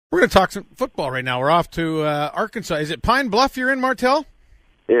We're going to talk some football right now. We're off to Arkansas. Is it Pine Bluff you're in, Martell?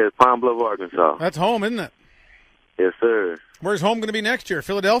 Yeah, it's Pine Bluff, Arkansas. That's home, isn't it? Yes, sir. Where's home going to be next year?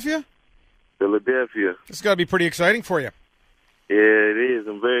 Philadelphia? Philadelphia. This has got to be pretty exciting for you. Yeah, it is.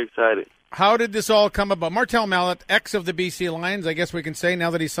 I'm very excited. How did this all come about? Martell Mallett, ex of the BC Lions, I guess we can say, now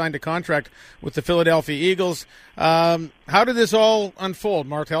that he's signed a contract with the Philadelphia Eagles. How did this all unfold,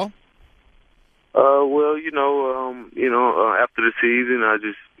 Martell? Well, after the season, I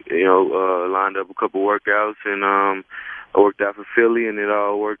just, lined up a couple workouts, and I worked out for Philly, and it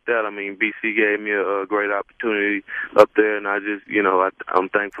all worked out. I mean, BC gave me a great opportunity up there, and I just, I'm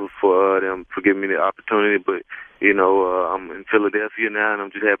thankful for them for giving me the opportunity. But, I'm in Philadelphia now, and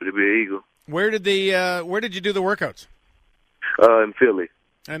I'm just happy to be an Eagle. Where did you do the workouts? In Philly.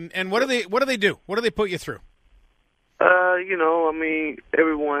 And what do they do? What do they put you through?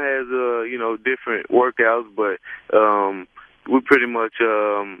 Everyone has, different workouts, but we pretty much,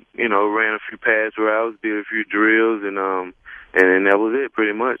 ran a few pass routes, did a few drills, and that was it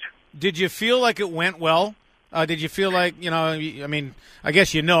pretty much. Did you feel like it went well? Did you feel like, I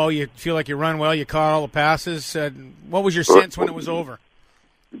guess you feel like you run well, you caught all the passes. What was your sense when it was over?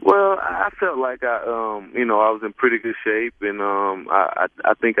 Well, I felt like I was in pretty good shape, and I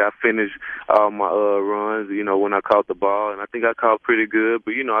think I finished all my runs, when I caught the ball, and I think I caught pretty good.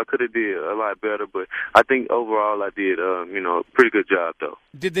 But I could have did a lot better. But I think overall I did, a pretty good job though.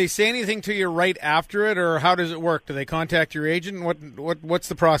 Did they say anything to you right after it, or how does it work? Do they contact your agent? What's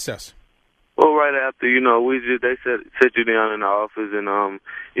the process? Well, right after, they set you down in the office, and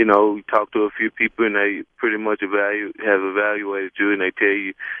we talked to a few people, and they pretty much have evaluated you, and they tell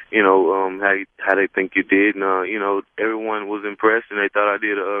you, how they think you did, and everyone was impressed, and they thought I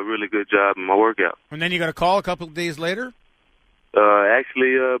did a really good job in my workout. And then you got a call a couple of days later.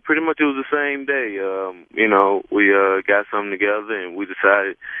 Actually, pretty much it was the same day. We got something together, and we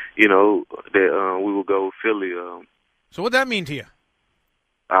decided, that we would go with Philly. So what'd that mean to you?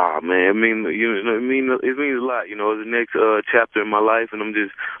 Oh man, it means a lot. It's the next chapter in my life, and I'm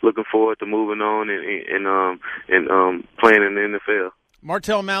just looking forward to moving on and playing in the NFL.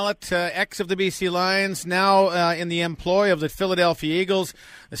 Martell Mallett, ex of the BC Lions, now in the employ of the Philadelphia Eagles,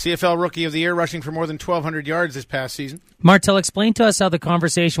 the CFL Rookie of the Year, rushing for more than 1,200 yards this past season. Martell, explain to us how the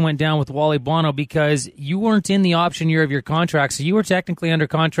conversation went down with Wally Bono, because you weren't in the option year of your contract, so you were technically under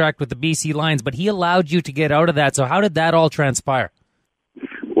contract with the BC Lions, but he allowed you to get out of that. So how did that all transpire?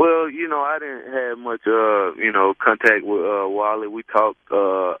 Well, I didn't have much, contact with Wally. We talked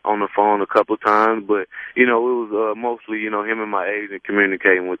on the phone a couple of times, but, it was mostly, him and my agent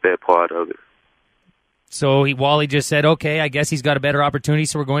communicating with that part of it. So Wally just said, okay, I guess he's got a better opportunity,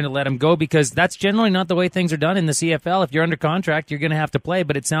 so we're going to let him go, because that's generally not the way things are done in the CFL. If you're under contract, you're going to have to play,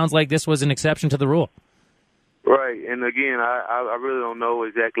 but it sounds like this was an exception to the rule. Right, and again, I really don't know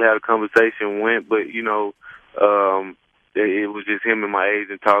exactly how the conversation went, but, it was just him and my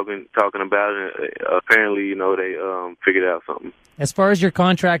agent talking about it. Apparently, they figured out something. As far as your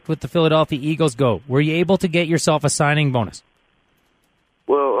contract with the Philadelphia Eagles go, were you able to get yourself a signing bonus?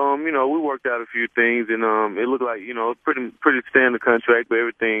 Well, we worked out a few things, and it looked like, pretty standard contract, but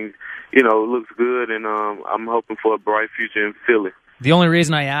everything, looks good, and I'm hoping for a bright future in Philly. The only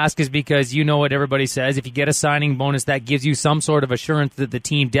reason I ask is because you know what everybody says. If you get a signing bonus, that gives you some sort of assurance that the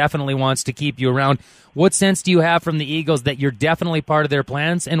team definitely wants to keep you around. What sense do you have from the Eagles that you're definitely part of their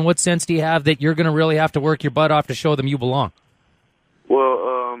plans? And what sense do you have that you're going to really have to work your butt off to show them you belong? Well,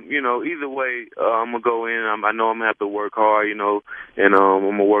 either way, I'm going to go in. I know I'm going to have to work hard, and I'm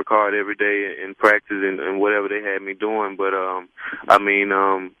going to work hard every day in practice and whatever they had me doing. But,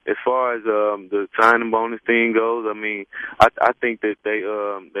 as far as the signing bonus thing goes, I think that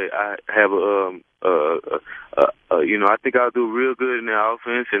I have I think I'll do real good in their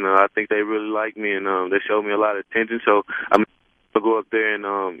offense, and I think they really like me, and they showed me a lot of attention. So I'm going to go up there and,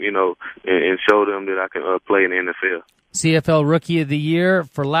 and show them that I can play in the NFL. CFL Rookie of the Year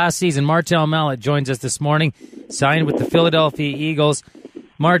for last season, Martell Mallett joins us this morning, signed with the Philadelphia Eagles.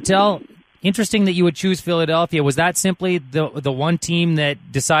 Martell, interesting that you would choose Philadelphia. Was that simply the one team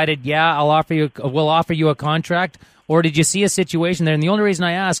that decided, we'll offer you a contract, or did you see a situation there? And the only reason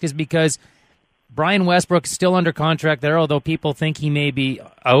I ask is because Brian Westbrook is still under contract there, although people think he may be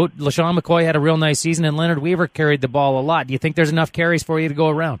out. LaShawn McCoy had a real nice season, and Leonard Weaver carried the ball a lot. Do you think there's enough carries for you to go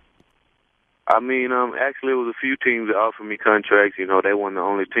around? Actually, it was a few teams that offered me contracts. They weren't the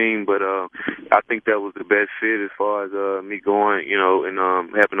only team, but I think that was the best fit as far as me going,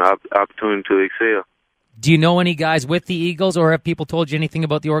 and having the opportunity to excel. Do you know any guys with the Eagles, or have people told you anything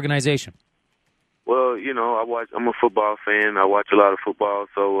about the organization? Well, I'm a football fan. I watch a lot of football,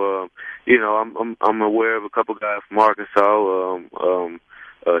 so I'm aware of a couple guys from Arkansas.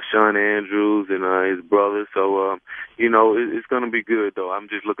 son Andrews and his brother. So, it's going to be good, though. I'm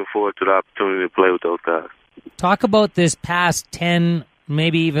just looking forward to the opportunity to play with those guys. Talk about this past 10,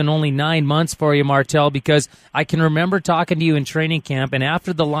 maybe even only 9 months for you, Martell, because I can remember talking to you in training camp, and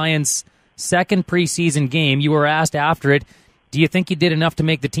after the Lions' second preseason game, you were asked after it, do you think you did enough to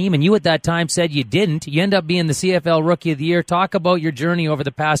make the team? And you at that time said you didn't. You end up being the CFL Rookie of the Year. Talk about your journey over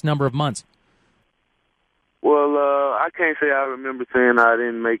the past number of months. Well, I can't say I remember saying I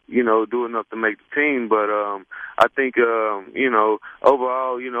didn't do enough to make the team, but I think,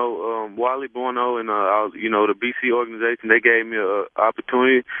 overall, Wally Bono and, the BC organization, they gave me an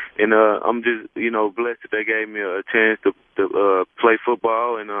opportunity, and I'm just, blessed that they gave me a chance to play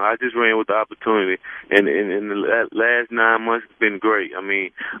football, and I just ran with the opportunity. And in the last 9 months, it's been great. I mean,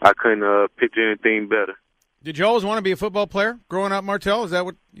 I couldn't picture anything better. Did you always want to be a football player growing up, Martell? Is that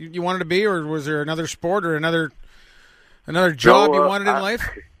what you wanted to be, or was there another sport or another job you wanted in life?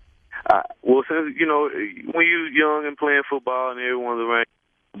 Well, since, when you're young and playing football and everyone's around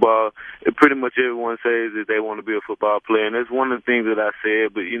football, pretty much everyone says that they want to be a football player, and that's one of the things that I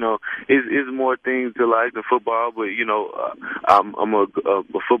said. But, it's more things to life than football. But, I'm a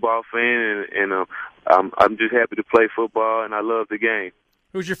football fan, and I'm just happy to play football, and I love the game.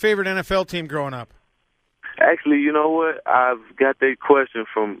 Who's your favorite NFL team growing up? Actually, you know what? I've got that question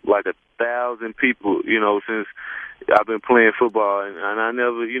from like 1,000 people, since I've been playing football. And I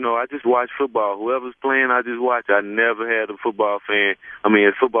never, I just watch football. Whoever's playing, I just watch. I never had a football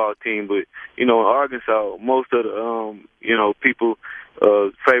football team. But, in Arkansas, most of the, people,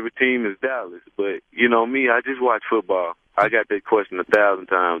 favorite team is Dallas. But, me, I just watch football. I got that question 1,000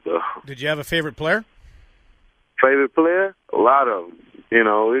 times, though. Did you have a favorite player? Favorite player? A lot of them.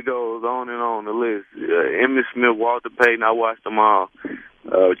 It goes on and on the list. Emmitt Smith, Walter Payton, I watched them all.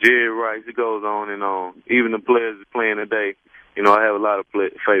 Jerry Rice, it goes on and on. Even the players that's playing today, I have a lot of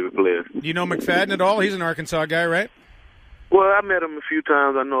favorite players. Do you know McFadden at all? He's an Arkansas guy, right? Well, I met him a few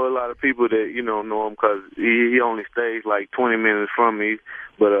times. I know a lot of people that, know him because he only stays like 20 minutes from me.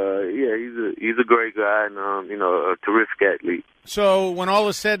 But, he's a great guy and, a terrific athlete. So when all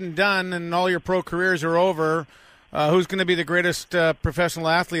is said and done and all your pro careers are over, who's going to be the greatest professional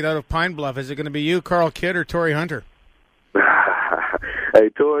athlete out of Pine Bluff? Is it going to be you, Carl Kidd, or Torrey Hunter? Hey,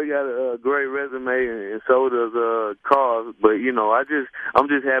 Torrey got a great resume, and so does Carl. But I'm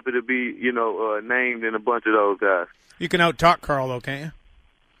just happy to be named in a bunch of those guys. You can out-talk Carl, though, can't you?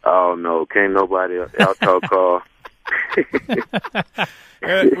 Oh no, can't nobody out-talk Carl.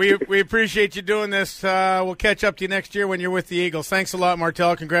 We appreciate you doing this. We'll catch up to you next year when you're with the Eagles. Thanks a lot,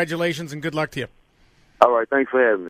 Martell. Congratulations and good luck to you. All right, thanks for having me.